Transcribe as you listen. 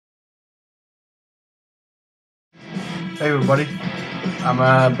Hey everybody, I'm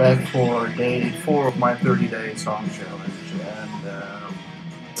back for day 4 of my 30-day song challenge, and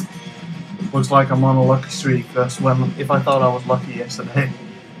looks like I'm on a lucky streak. Because if I thought I was lucky yesterday,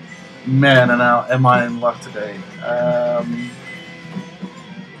 man, and now am I in luck today.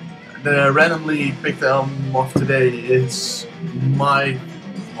 The randomly picked album of today is my.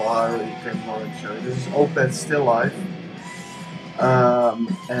 Well, I already can already show you. This is Opeth Still Life,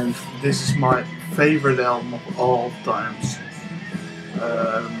 and this is my favorite album of all times.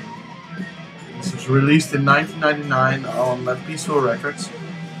 Um, This was released in 1999 on Peaceful Records,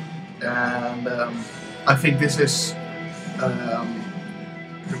 and I think this is the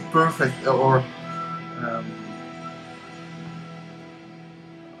perfect, or um,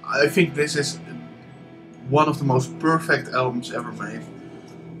 I think this is one of the most perfect albums ever made.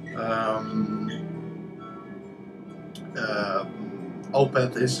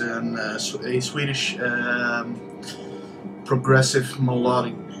 Opeth is a Swedish progressive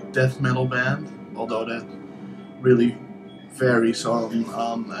melodic death metal band, although that really varies on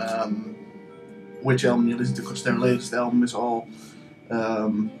which album you listen to, because their latest album is all, their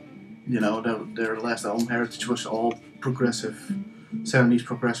last album, Heritage, was all progressive, 70s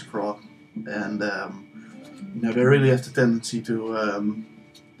progressive rock, and they really have the tendency to,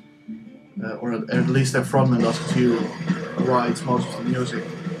 or at least their frontman does, who writes most of the music.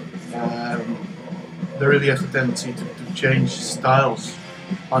 They really have the tendency to change styles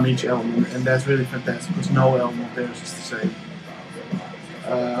on each album, and that's really fantastic because no album of theirs is the same.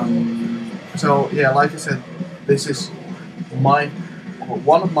 So yeah, like I said, this is one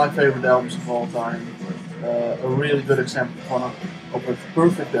of my favorite albums of all time. A really good example of a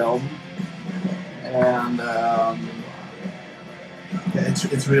perfect album, and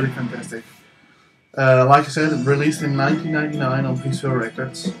it's really fantastic. Like I said, it released in 1999 on Peaceful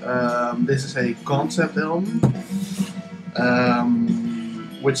Records. This is a concept album,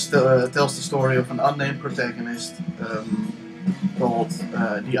 which tells the story of an unnamed protagonist called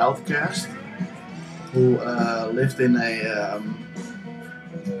the Outcast, who lived in a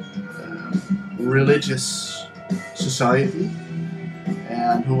religious society,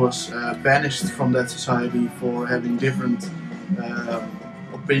 and who was banished from that society for having different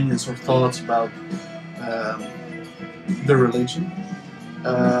opinions or thoughts about the religion.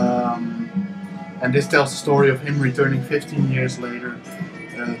 And this tells the story of him returning 15 years later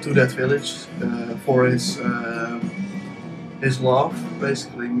to that village for his love,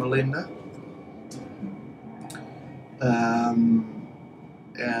 basically Melinda.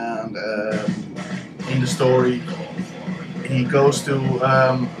 In the story, he goes to,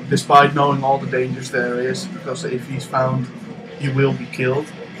 despite knowing all the dangers there is, because if he's found, he will be killed.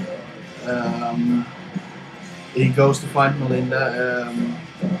 He goes to find Melinda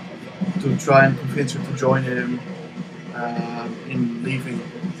to try and convince her to join him in leaving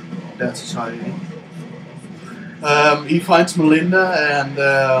that society. He finds Melinda, and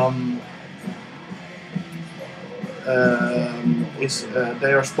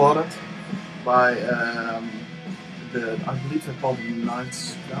they are spotted by I believe they're called the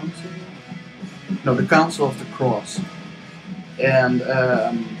Knights Council. No, the Council of the Cross, and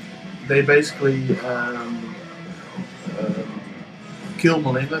they basically kill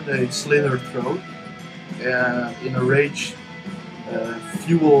Melinda. They slit her throat, and in a rage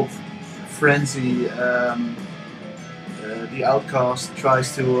fueled frenzy, the outcast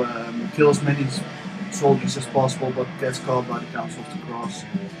tries to kill as many soldiers as possible, but gets caught by the Council of the Cross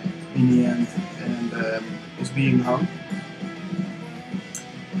in the end, and is being hung.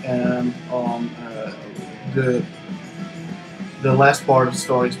 And on the last part of the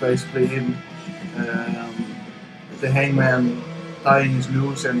story is basically him, the hangman, tying his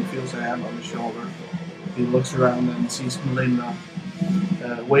noose, and he feels a hand on his shoulder. He looks around and sees Melinda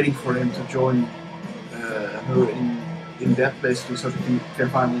waiting for him to join her in death, basically, so they can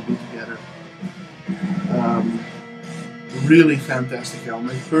finally be together. Really fantastic album,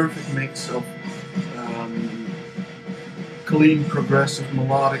 a perfect mix of clean, progressive,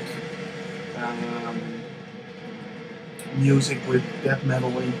 melodic music with death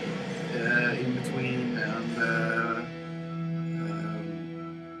metal in between, and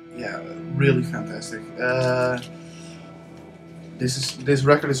really fantastic. This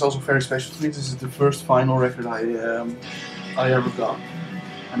record is also very special to me. This is the first vinyl record I ever got,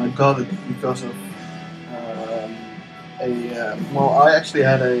 and I got it because of I actually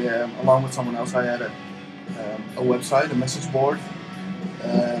had along with someone else, I had a website, a message board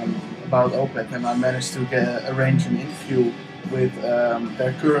about Opeth, and I managed to arrange an interview with their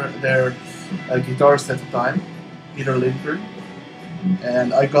guitarist at the time, Peter Lindgren,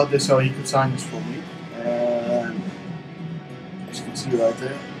 and I got this so he could sign this for me. see right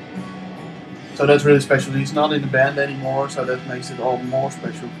there. So that's really special. He's not in the band anymore, so that makes it all more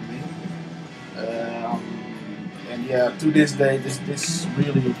special for me. And yeah, to this day, this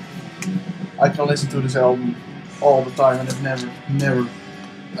really, I can listen to this album all the time, and it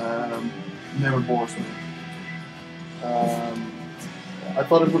never bores me. I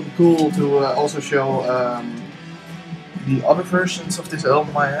thought it would be cool to also show the other versions of this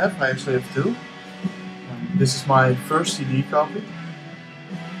album I have. I actually have two. This is my first CD copy.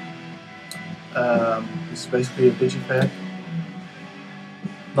 This is basically a digipack.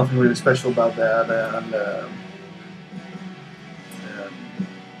 Nothing really special about that, and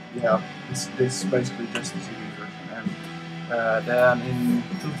yeah, this is basically just the CD version. And then in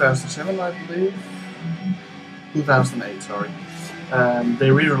 2007, I believe, 2008, sorry, they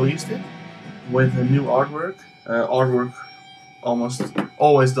re-released it with a new artwork. Artwork almost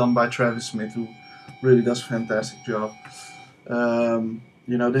always done by Travis Smith, who really does a fantastic job.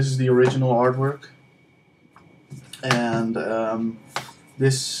 You know, this is the original artwork, and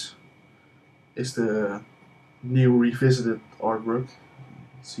this is the new revisited artwork.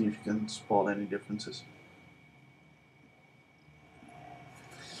 Let's see if you can spot any differences.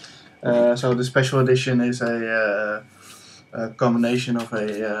 So the special edition is a combination of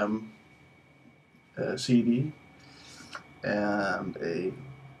a CD and a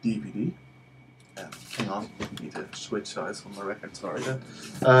DVD. Hang on, I need to switch sides on the record, sorry.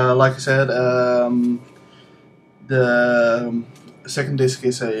 Like I said, the second disc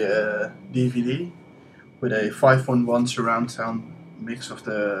is a DVD with a 5.1 surround sound mix of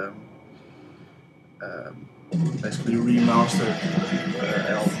the basically remastered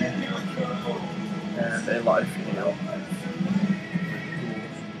album and a live video.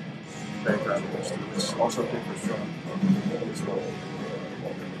 Background which also differs from this one.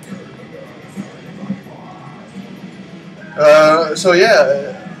 So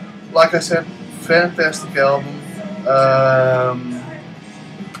yeah, like I said, fantastic album.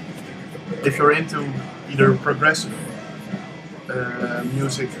 If you're into either progressive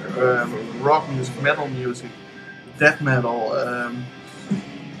music, rock music, metal music, death metal,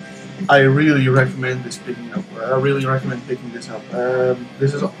 I really recommend picking up. I really recommend picking this up.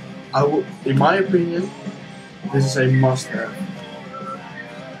 This is, in my opinion, this is a must-have.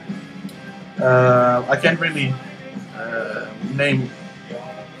 I can't really name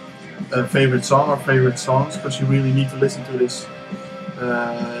a favorite song or favorite songs, because you really need to listen to this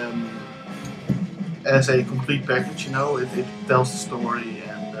as a complete package. You know, it tells the story,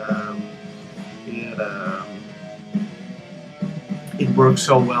 and it works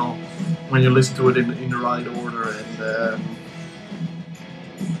so well when you listen to it in the right order, and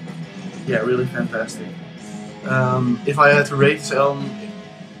yeah, really fantastic. If I had to rate this album,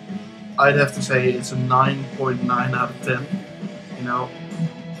 I'd have to say it's a 9.9 out of 10. You know,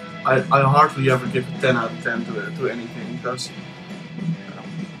 I hardly ever give a 10 out of 10 to anything, because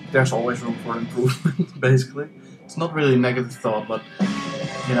there's always room for improvement. Basically, it's not really a negative thought, but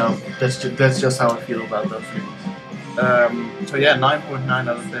you know, that's just how I feel about those things. So yeah, 9.9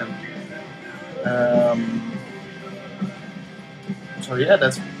 out of 10. So yeah,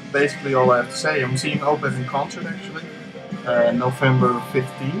 that's basically all I have to say. I'm seeing Opeth in concert actually, November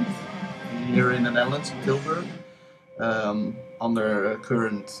 15th, here in the Netherlands, in Tilburg, on their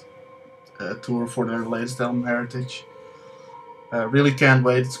current tour for their latest album, Heritage. Really can't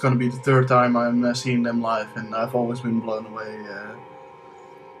wait. It's going to be the third time I'm seeing them live, and I've always been blown away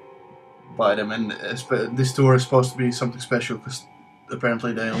by them. And this tour is supposed to be something special, because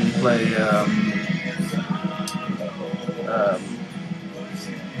apparently they only play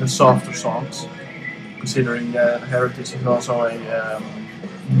the softer songs, considering that Heritage is also a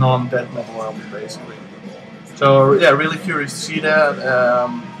non-death metal album, basically. So yeah, really curious to see that.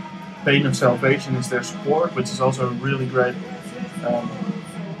 Pain of Salvation is their support, which is also a really great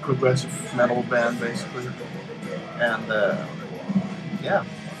progressive metal band, basically. And yeah,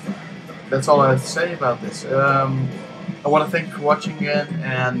 that's all I have to say about this. I want to thank you for watching again,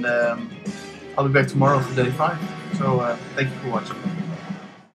 and I'll be back tomorrow for day 5. So thank you for watching.